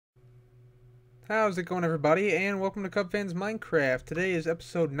How's it going, everybody, and welcome to Cubfans Minecraft. Today is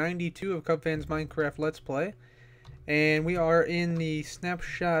episode 92 of Cubfans Minecraft Let's Play, and we are in the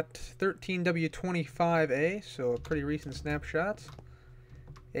snapshot 13W25A, so a pretty recent snapshot.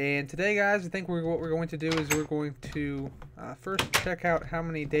 And today, guys, I think what we're going to do is we're going to first check out how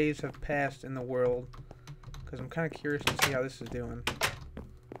many days have passed in the world, because I'm kind of curious to see how this is doing.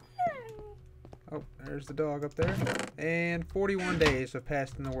 Oh, there's the dog up there. And 41 days have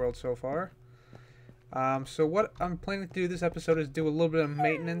passed in the world so far. So what I'm planning to do this episode is do a little bit of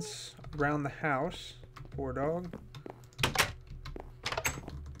maintenance around the house. Poor dog.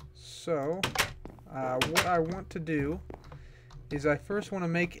 So, what I want to do is I first want to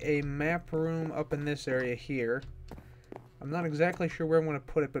make a map room up in this area here. I'm not exactly sure where I'm going to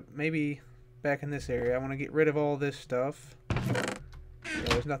put it, but maybe back in this area. I want to get rid of all this stuff.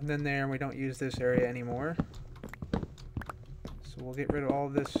 There's nothing in there and we don't use this area anymore. So we'll get rid of all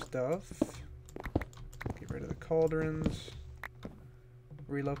this stuff. Get rid of the cauldrons.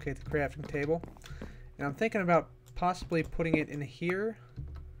 Relocate the crafting table. And I'm thinking about possibly putting it in here.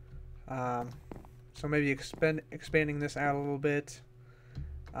 So maybe expanding this out a little bit.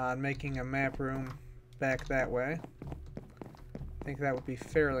 And making a map room back that way. I think that would be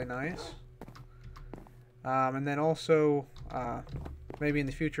fairly nice. And then also maybe in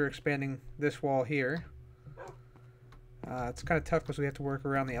the future expanding this wall here. It's kind of tough because we have to work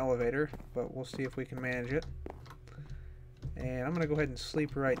around the elevator, but we'll see if we can manage it. And I'm going to go ahead and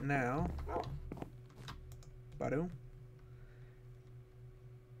sleep right now. Badu.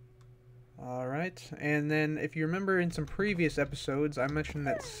 Alright, and then if you remember in some previous episodes, I mentioned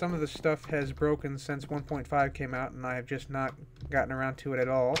that some of the stuff has broken since 1.5 came out, and I have just not gotten around to it at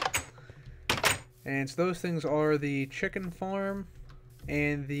all. And so those things are the chicken farm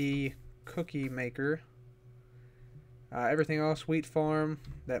and the cookie maker. Everything else, wheat farm,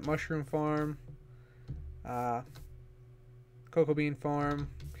 that mushroom farm, cocoa bean farm,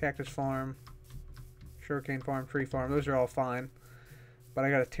 cactus farm, sugarcane farm, tree farm, those are all fine. But I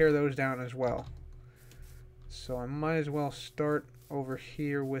gotta tear those down as well. So I might as well start over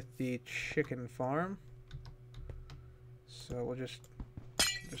here with the chicken farm. So we'll just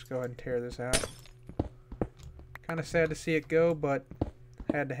go ahead and tear this out. Kinda sad to see it go, but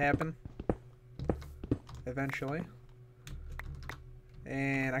had to happen eventually.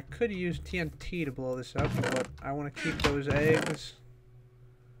 And I could use TNT to blow this up, but I want to keep those eggs.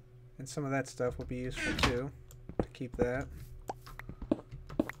 And some of that stuff will be useful too, to keep that.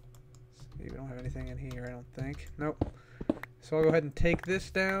 See, we don't have anything in here, I don't think. Nope. So I'll go ahead and take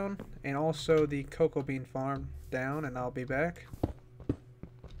this down, and also the cocoa bean farm down, and I'll be back.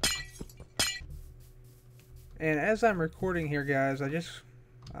 And as I'm recording here, guys, I just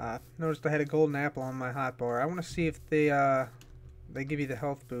noticed I had a golden apple on my hotbar. I want to see if they give you the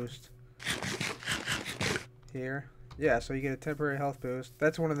health boost here. Yeah, so you get a temporary health boost.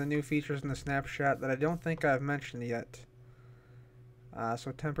 That's one of the new features in the snapshot that I don't think I've mentioned yet.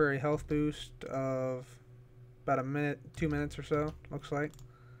 So temporary health boost of about a minute, 2 minutes or so, looks like.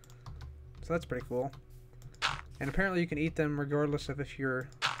 So that's pretty cool. And apparently you can eat them regardless of if you're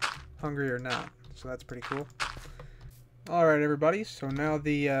hungry or not. So that's pretty cool. Alright, everybody, so now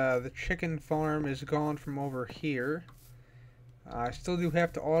the chicken farm is gone from over here. I still do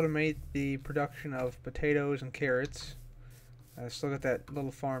have to automate the production of potatoes and carrots. I still got that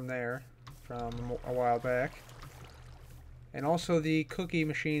little farm there from a while back. And also the cookie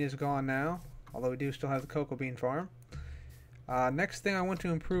machine is gone now, although we do still have the cocoa bean farm. Next thing I want to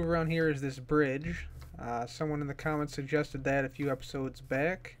improve around here is this bridge. Someone in the comments suggested that a few episodes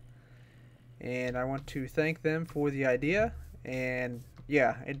back. And I want to thank them for the idea. And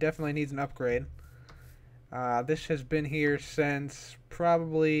yeah, it definitely needs an upgrade. This has been here since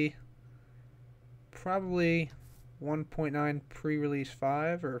probably 1.9 pre-release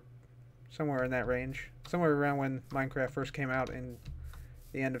 5 or somewhere in that range. Somewhere around when Minecraft first came out in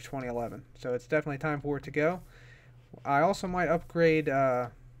the end of 2011. So it's definitely time for it to go. I also might upgrade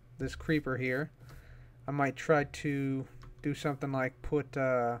this creeper here. I might try to do something like put...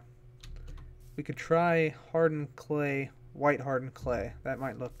 we could try hardened clay, white hardened clay. That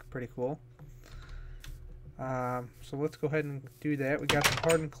might look pretty cool. So let's go ahead and do that. We got some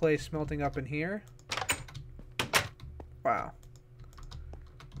hardened clay smelting up in here. Wow.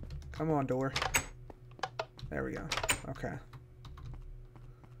 Come on, door. There we go. Okay.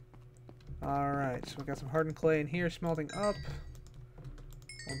 Alright, so we got some hardened clay in here smelting up.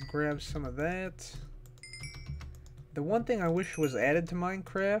 I'll grab some of that. The one thing I wish was added to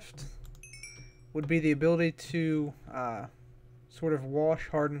Minecraft would be the ability to sort of wash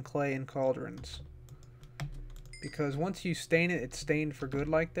hardened clay in cauldrons. Because once you stain it, it's stained for good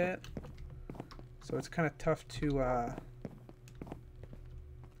like that. So it's kind of tough to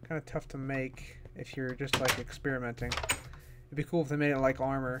make if you're just like experimenting. It'd be cool if they made it like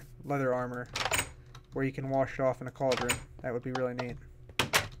armor, leather armor, where you can wash it off in a cauldron. That would be really neat.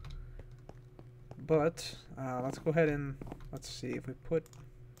 But let's go ahead and let's see if we put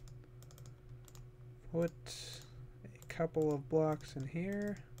a couple of blocks in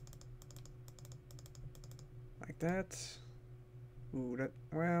here like that. Ooh,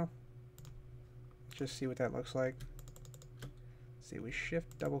 well, let's just see what that looks like. See, we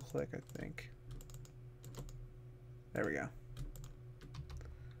shift double click, I think. There we go.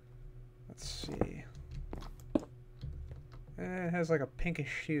 Let's see. It has like a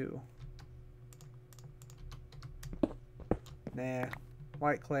pinkish hue. Nah,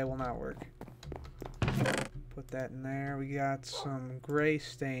 white clay will not work. Put that in there. We got some gray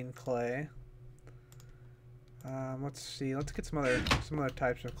stained clay. Let's see. Let's get some other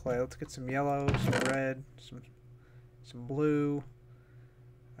types of clay. Let's get some yellow, some red, some blue.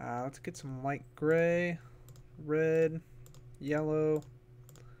 Let's get some light gray, red, yellow,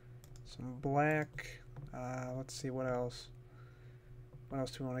 some black. Let's see what else. What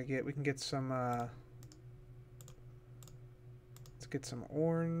else do we want to get? We can get some. Let's get some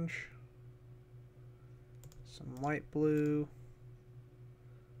orange, some light blue,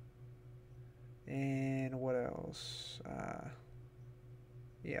 and what else?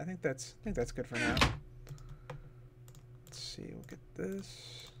 Yeah, I think that's good for now. Let's see. We'll get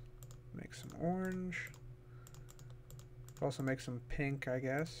this. Make some orange. Also make some pink, I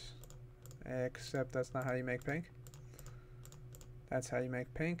guess. Except that's not how you make pink. That's how you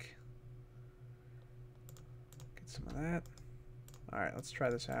make pink. Get some of that. Alright, let's try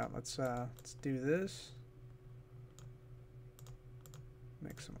this out. Let's do this.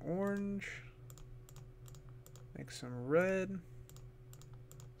 Make some orange. Make some red.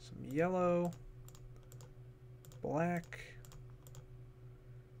 Some yellow. Black.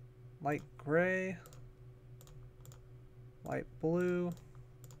 Light gray. Light blue.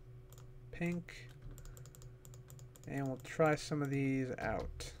 Pink. And we'll try some of these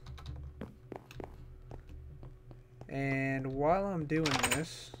out. And while I'm doing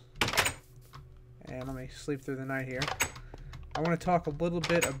this, and let me sleep through the night here, I want to talk a little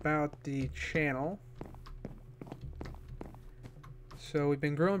bit about the channel. So we've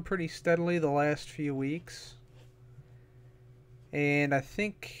been growing pretty steadily the last few weeks, and I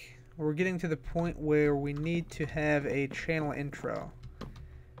think we're getting to the point where we need to have a channel intro.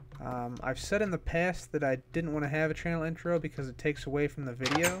 I've said in the past that I didn't want to have a channel intro because it takes away from the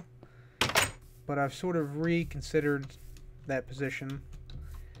video, but I've sort of reconsidered that position,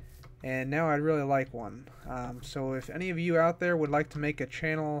 and now I'd really like one. So if any of you out there would like to make a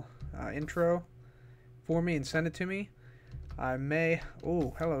channel intro for me and send it to me, I may...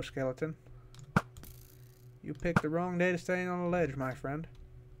 Oh, hello, skeleton. You picked the wrong day to stay on the ledge, my friend.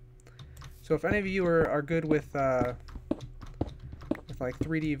 So if any of you are good with like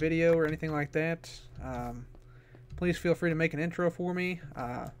 3D video or anything like that, please feel free to make an intro for me.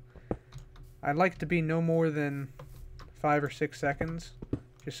 I'd like it to be no more than 5 or 6 seconds.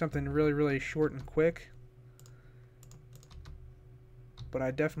 Just something really, really short and quick. But I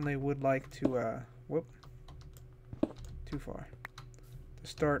definitely would like to, whoop, too far, to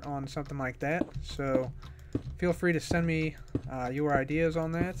start on something like that. So feel free to send me your ideas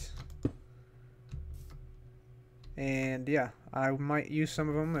on that. And yeah, I might use some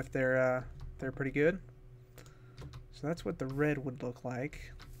of them if they're pretty good. So that's what the red would look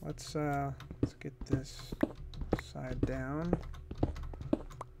like. Let's get this side down.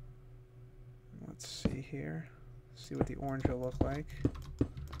 Let's see here. See what the orange will look like.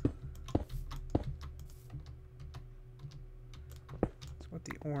 That's what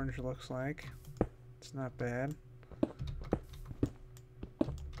the orange looks like. It's not bad.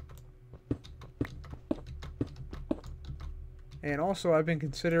 And also, I've been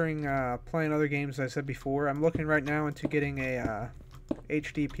considering playing other games, as I said before. I'm looking right now into getting a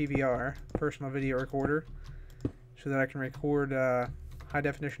HD PVR, personal video recorder, so that I can record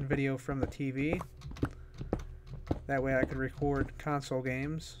high-definition video from the TV. That way I could record console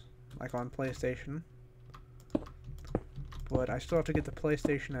games, like on PlayStation. But I still have to get the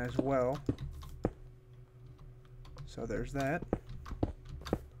PlayStation as well. So there's that.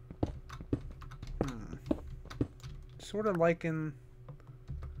 Sort of liking...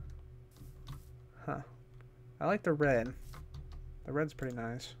 Huh. I like the red. The red's pretty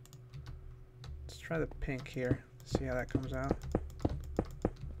nice. Let's try the pink here. See how that comes out.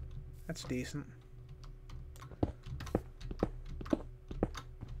 That's decent.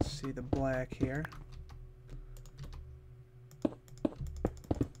 Let's see the black here.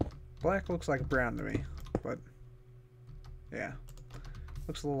 Black looks like brown to me, but yeah,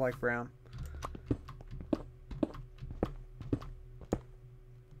 looks a little like brown.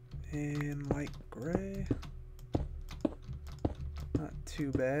 And light gray. Not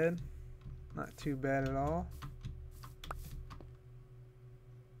too bad. Not too bad at all.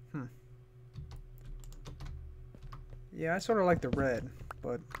 Yeah, I sort of like the red,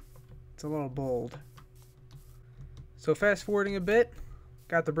 but it's a little bold. So fast forwarding a bit,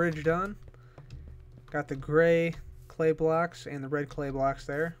 got the bridge done. Got the gray clay blocks and the red clay blocks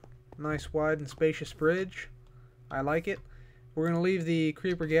there. Nice wide and spacious bridge. I like it. We're going to leave the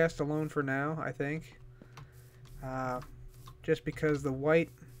creeper ghast alone for now, I think. Just because the white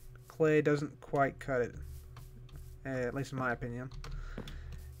clay doesn't quite cut it. At least in my opinion.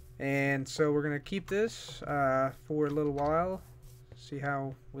 And so we're going to keep this for a little while. See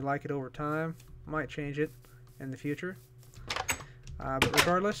how we like it over time. Might change it in the future. But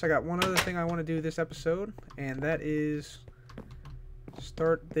regardless, I got one other thing I want to do this episode. And that is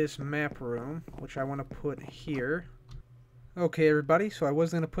start this map room, which I want to put here. Okay, everybody, so I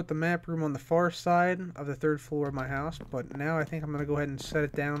was going to put the map room on the far side of the 3rd floor of my house, but now I think I'm going to go ahead and set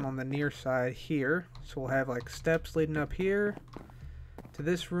it down on the near side here. So we'll have like steps leading up here to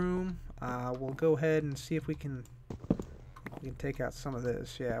this room. We'll go ahead and see if we can take out some of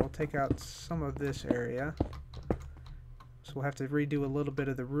this. Yeah, we'll take out some of this area. So we'll have to redo a little bit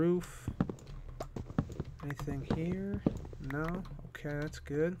of the roof. Anything here? No? Okay, that's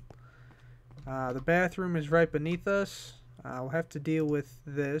good. The bathroom is right beneath us. We'll have to deal with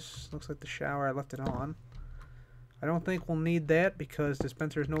this. Looks like the shower, I left it on. I don't think we'll need that because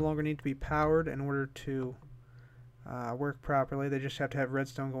dispensers no longer need to be powered in order to work properly. They just have to have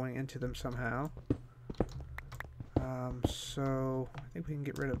redstone going into them somehow. So I think we can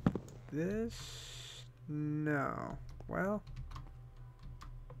get rid of this. No. Well,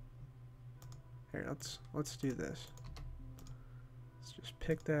 here, let's do this. Let's just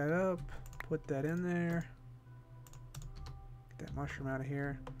pick that up, put that in there. Get that mushroom out of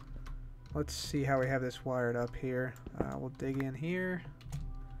here. Let's see how we have this wired up here. We'll dig in here.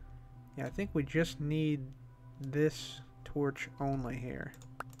 Yeah, I think we just need this torch only here.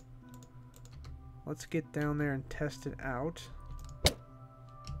 Let's get down there and test it out.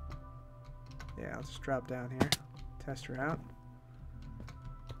 Yeah, let's drop down here. Test her out.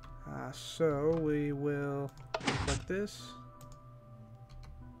 So we will put this.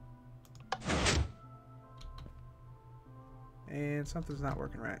 And something's not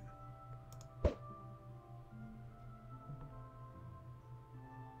working right.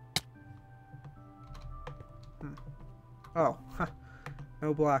 Oh, huh.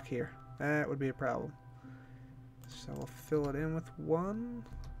 No block here. That would be a problem. So we'll fill it in with one.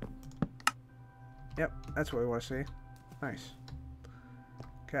 Yep, that's what we want to see. Nice.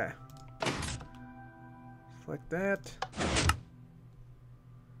 Okay. Like that.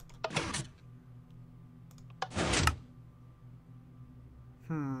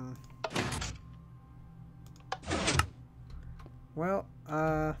 Well,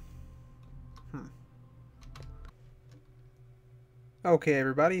 Okay,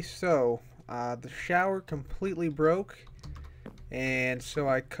 everybody, so the shower completely broke, and so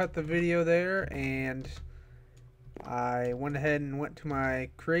I cut the video there, and I went ahead and went to my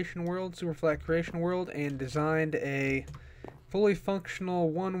creation world, Superflat Creation World, and designed a fully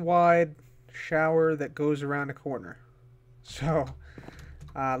functional one-wide shower that goes around a corner. So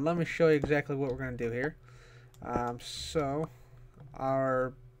let me show you exactly what we're going to do here. So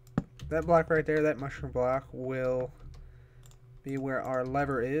that block right there, that mushroom block, will be where our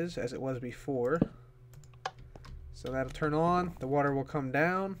lever is, as it was before. So that'll turn on, the water will come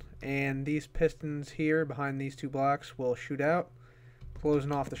down, and these pistons here behind these two blocks will shoot out,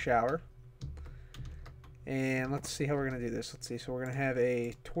 closing off the shower. And let's see how we're going to do this. Let's see, so we're going to have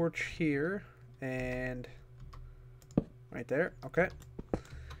a torch here, and right there, okay.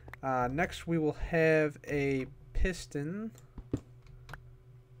 Next we will have a piston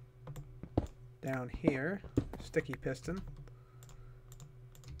down here, sticky piston,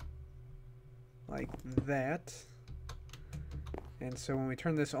 like that. And so when we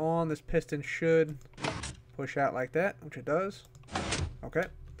turn this on, this piston should push out like that, which it does. Okay.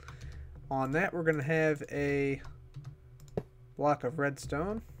 On that, we're going to have a block of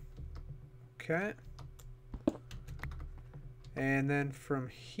redstone. Okay. And then from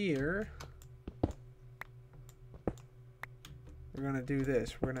here, we're going to do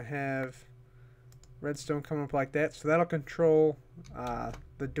this. We're going to have redstone coming up like that. So that'll control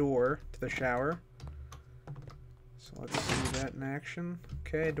the door to the shower. So let's see that in action.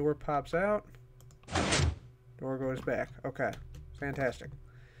 Okay, door pops out. Door goes back. Okay, fantastic.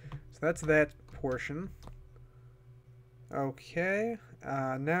 So that's that portion. Okay,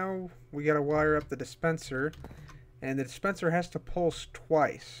 now we gotta wire up the dispenser, and the dispenser has to pulse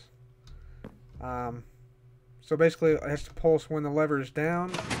twice. So basically it has to pulse when the lever is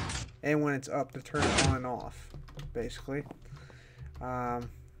down and when it's up to turn it on and off, basically.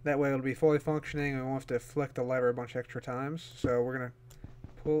 That way it'll be fully functioning and we won't have to flick the lever a bunch of extra times. So we're going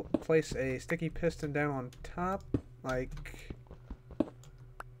to place a sticky piston down on top, like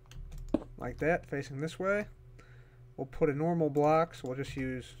that, facing this way. We'll put a normal block, so we'll just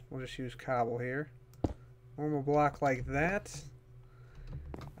use cobble here. Normal block like that.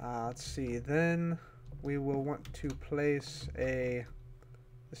 Let's see, then we will want to place a,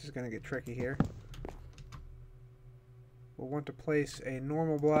 this is going to get tricky here. We'll want to place a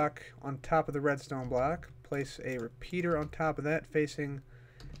normal block on top of the redstone block, place a repeater on top of that facing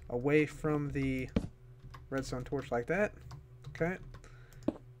away from the redstone torch like that. Okay.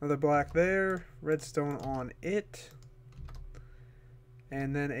 Another block there, redstone on it,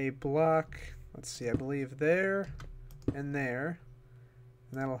 and then a block, let's see, I believe there and there,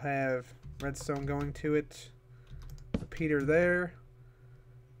 and that'll have redstone going to it, repeater there,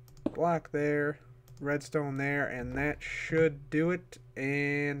 block there, redstone there, and that should do it.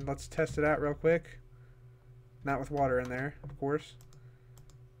 And let's test it out real quick. Not with water in there, of course,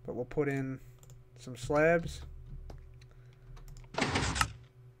 but we'll put in some slabs.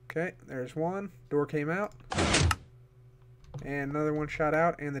 Okay, there's one. Door came out. And another one shot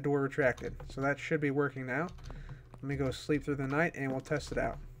out, and the door retracted. So that should be working now. Let me go sleep through the night, and we'll test it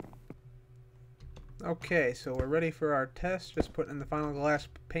out. Okay, so we're ready for our test. Just putting in the final glass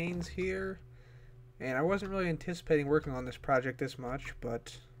panes here. And I wasn't really anticipating working on this project this much,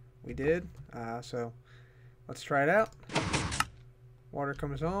 but we did. So let's try it out. Water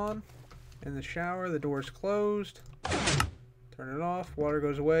comes on. In the shower, the door's closed. Turn it off, water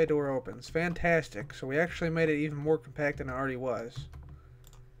goes away, door opens. Fantastic. So we actually made it even more compact than it already was.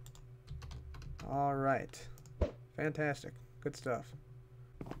 Alright. Fantastic. Good stuff.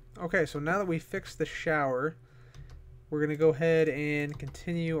 Okay, so now that we fixed the shower, we're going to go ahead and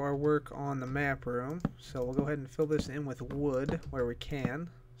continue our work on the map room. So we'll go ahead and fill this in with wood where we can.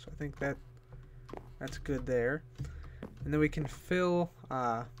 So I think that's good there. And then we can fill,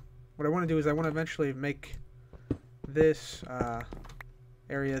 what I want to do is I want to eventually make this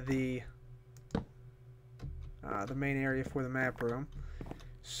area the main area for the map room.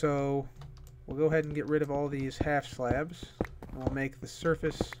 So we'll go ahead and get rid of all these half slabs. And we'll make the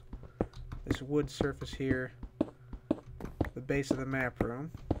surface, this wood surface here, the base of the map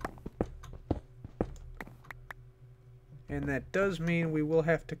room. And that does mean we will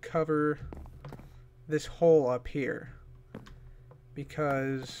have to cover this hole up here,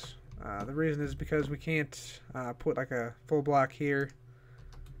 because the reason is because we can't put like a full block here.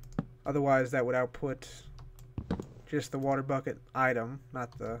 Otherwise that would output just the water bucket item,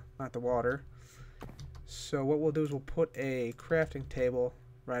 not the water. So what we'll do is we'll put a crafting table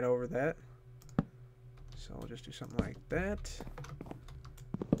right over that. So we'll just do something like that.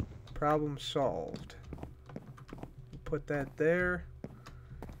 Problem solved. Put that there.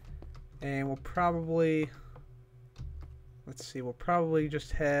 And we'll probably, let's see, we'll probably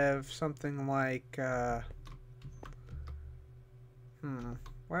just have something like, well,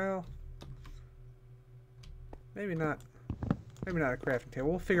 maybe not a crafting table.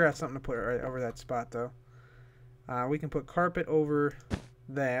 We'll figure out something to put right over that spot, though. We can put carpet over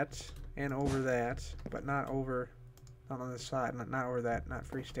that and over that, but not on this side, not over that, not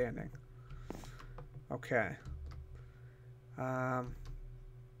freestanding. Okay.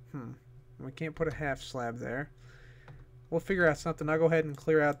 We can't put a half slab there. We'll figure out something. I'll go ahead and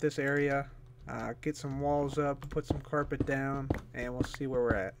clear out this area, get some walls up, put some carpet down, and we'll see where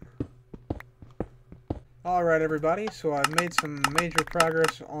we're at. Alright everybody, so I've made some major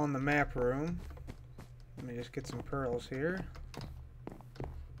progress on the map room. Let me just get some pearls here.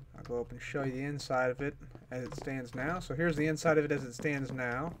 I'll go up and show you the inside of it as it stands now. So here's the inside of it as it stands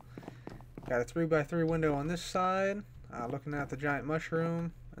now. Got a 3x3 window on this side, looking at the giant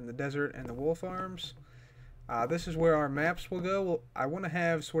mushroom and the desert and the wool farms. This is where our maps will go. I want to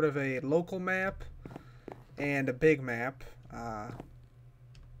have sort of a local map and a big map.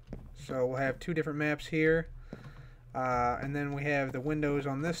 So we'll have two different maps here. And then we have the windows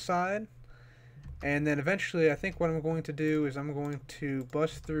on this side. And then eventually I think what I'm going to do is I'm going to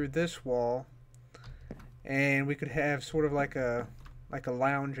bust through this wall. And we could have sort of like a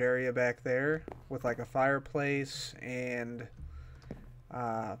lounge area back there with like a fireplace and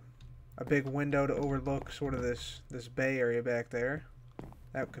a big window to overlook sort of this bay area back there.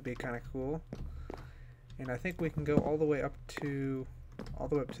 That could be kind of cool. And I think we can go all the way up to all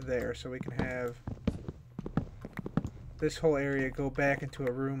the way up to there, so we can have this whole area go back into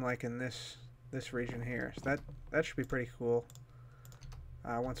a room like in this region here. So that should be pretty cool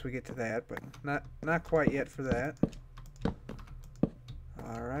once we get to that, but not quite yet for that.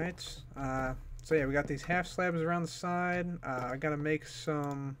 All right. So yeah, we got these half slabs around the side. I gotta make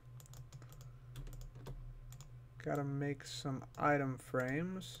some item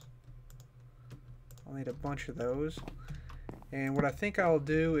frames. I'll need a bunch of those. And what I think I'll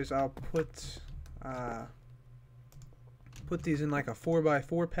do is I'll put these in like a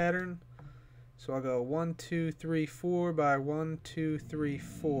 4x4 pattern. So I'll go 1, 2, 3, 4 by 1, 2, 3,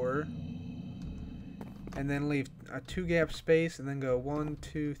 4. And then leave a 2-gap space and then go 1,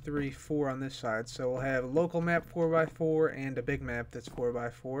 2, 3, 4 on this side. So we'll have a local map 4x4 and a big map that's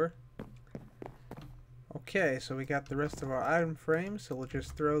 4x4. Okay, so we got the rest of our item frames, so we'll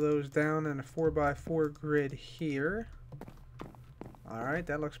just throw those down in a 4x4 grid here. Alright,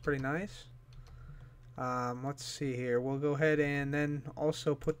 that looks pretty nice. Let's see here. We'll go ahead and then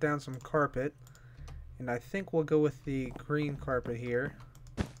also put down some carpet. And I think we'll go with the green carpet here.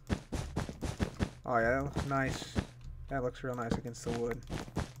 Oh yeah, that looks nice. That looks real nice against the wood,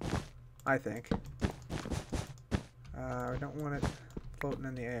 I think. We don't want it floating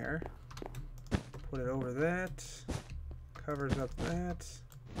in the air. Put it over that. Covers up that.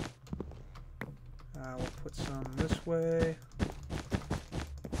 We'll put some this way.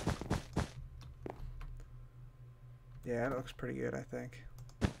 Yeah, it looks pretty good, I think.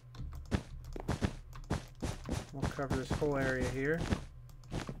 We'll cover this whole area here.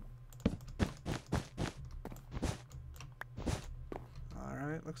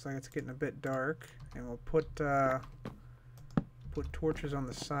 Alright, looks like it's getting a bit dark. And we'll put torches on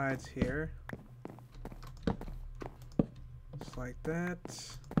the sides here. Just like that.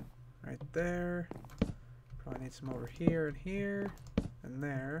 Right there. Probably need some over here and here. And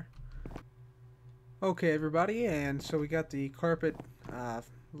there. Okay, everybody, and so we got the carpet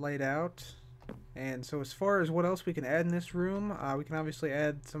laid out. And so as far as what else we can add in this room, we can obviously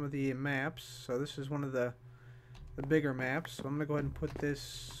add some of the maps. So this is one of the bigger maps. So I'm gonna go ahead and put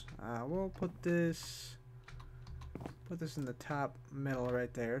this. We'll put this in the top middle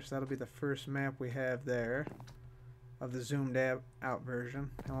right there. So that'll be the first map we have there of the zoomed out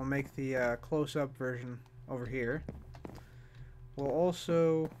version, and we'll make the close-up version over here. We'll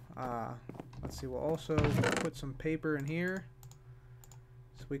also let's see. We'll also put some paper in here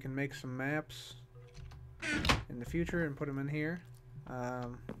so we can make some maps in the future and put them in here.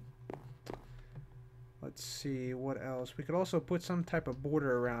 Let's see what else. We could also put some type of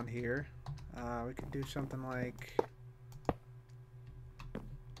border around here. We could do something like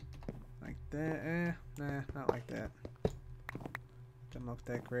that. Nah, not like that. Doesn't look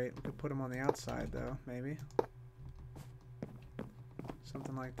that great. We could put them on the outside though, maybe.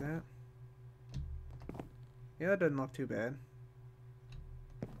 Something like that. Yeah, that doesn't look too bad.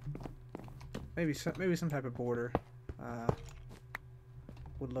 Maybe some type of border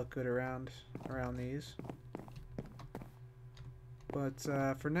would look good around these. But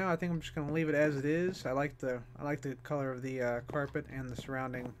for now, I think I'm just gonna leave it as it is. I like the color of the carpet and the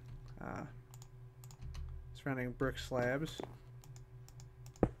surrounding brick slabs.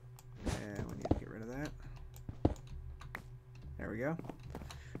 And we need to get rid of that. There we go.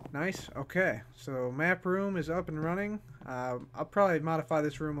 Nice. Okay, so map room is up and running. I'll probably modify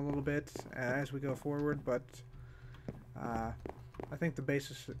this room a little bit as we go forward, but I think the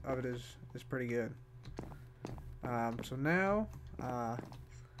basis of it is pretty good. So now, I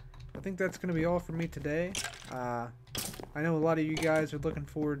think that's going to be all for me today. I know a lot of you guys are looking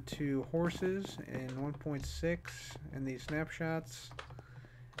forward to horses in 1.6 and these snapshots,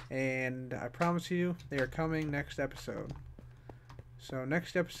 and I promise you they are coming next episode. So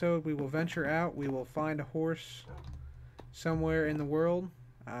next episode we will venture out. We will find a horse somewhere in the world.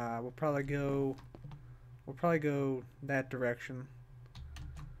 We'll probably go that direction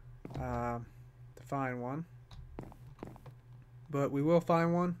to find one. But we will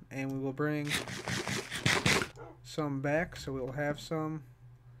find one, and we will bring some back, so we will have some.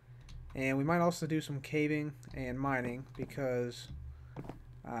 And we might also do some caving and mining, because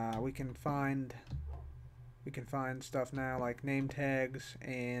we can find stuff now like name tags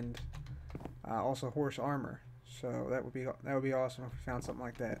and also horse armor. So that would be awesome if we found something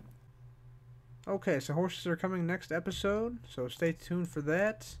like that. Okay, so horses are coming next episode, so stay tuned for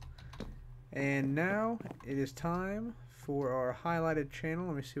that. And now it is time for our highlighted channel.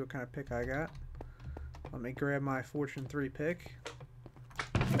 Let me see what kind of pick I got. Let me grab my Fortune 3 pick.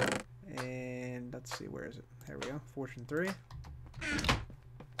 And let's see, where is it? There we go, Fortune 3.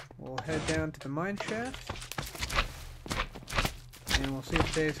 We'll head down to the mine shaft. and we'll see what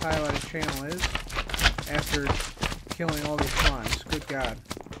today's highlighted channel is after killing all these mines. Good God.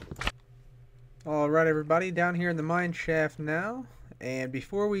 Alright everybody, down here in the mine shaft now, and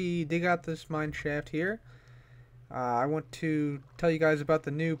before we dig out this mine shaft here, I want to tell you guys about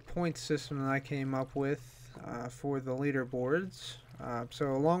the new point system that I came up with for the leaderboards.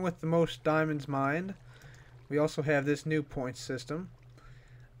 So along with the most diamonds mined, we also have this new point system.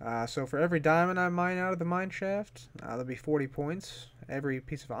 So for every diamond I mine out of the mine shaft, there'll be 40 points. Every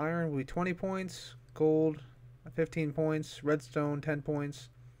piece of iron will be 20 points, gold 15 points, redstone 10 points,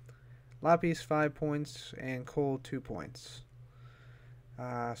 lapis 5 points, and coal 2 points.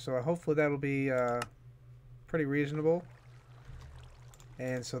 So hopefully that'll be pretty reasonable.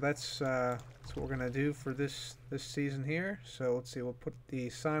 And so that's what we're gonna do for this season here. So let's see, we'll put the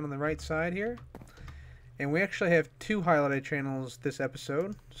sign on the right side here. And we actually have two highlighted channels this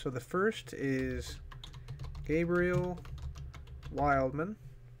episode. So the first is Gabriel Wildman.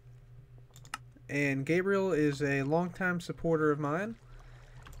 And Gabriel is a longtime supporter of mine.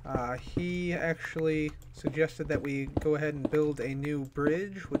 He actually suggested that we go ahead and build a new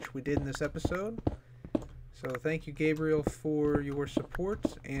bridge, which we did in this episode. So thank you, Gabriel, for your support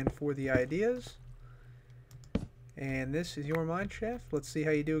and for the ideas. And this is your mine shaft. Let's see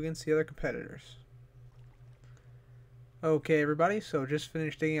how you do against the other competitors. Okay, everybody, so just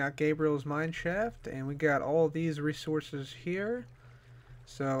finished digging out Gabriel's mine shaft, and we got all these resources here.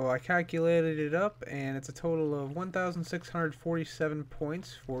 So I calculated it up, and it's a total of 1,647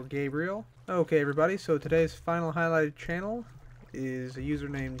 points for Gabriel. Okay, everybody, so today's final highlighted channel is a user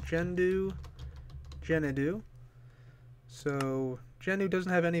named Genadu. So Genadu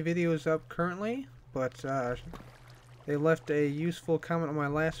doesn't have any videos up currently, but they left a useful comment on my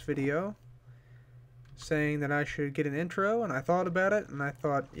last video saying that I should get an intro, and I thought about it, and I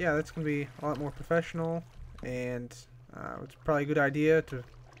thought, yeah, that's going to be a lot more professional, and it's probably a good idea to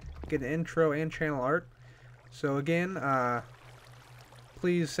get an intro and channel art. So again,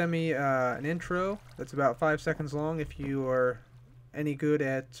 please send me an intro that's about 5 seconds long if you are any good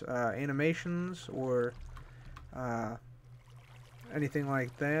at animations or anything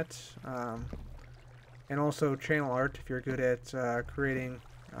like that, and also channel art if you're good at creating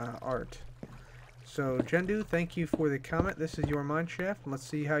art. So Gendu, thank you for the comment. This is your mine shaft. Let's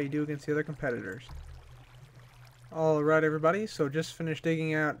see how you do against the other competitors. Alright everybody, so just finished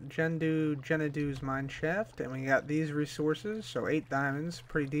digging out Genadu's mine shaft, and we got these resources, so 8 diamonds,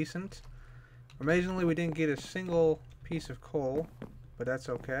 pretty decent. Amazingly, we didn't get a single piece of coal, but that's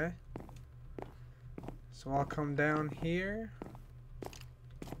okay. So I'll come down here,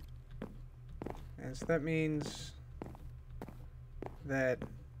 and so that means that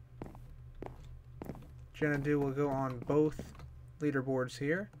Genadu will go on both leaderboards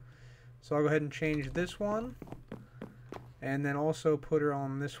here. So I'll go ahead and change this one, and then also put her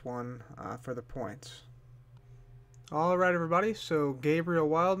on this one for the points. Alright everybody, so Gabriel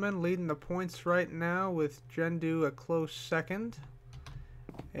Wildman leading the points right now with Gendu a close second.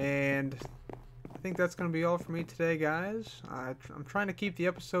 And I think that's going to be all for me today, guys. I'm trying to keep the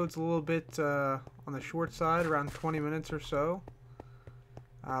episodes a little bit on the short side, around 20 minutes or so.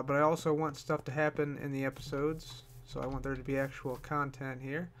 But I also want stuff to happen in the episodes, so I want there to be actual content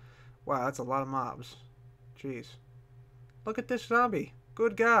here. Wow, that's a lot of mobs. Jeez. Look at this zombie.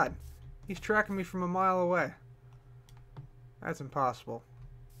 Good God. He's tracking me from a mile away. That's impossible.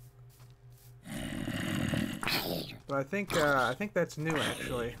 But I think that's new,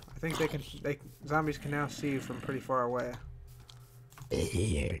 actually. I think zombies can now see you from pretty far away.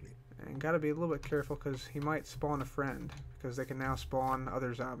 And gotta be a little bit careful because he might spawn a friend, because they can now spawn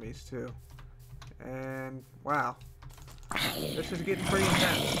other zombies too. And wow, this is getting pretty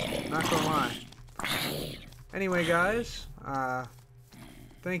intense, not gonna lie. Anyway guys,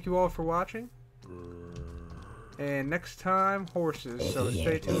 thank you all for watching, and next time, horses, so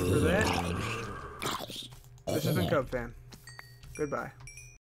stay tuned for that. This has been Cub Fan. Goodbye.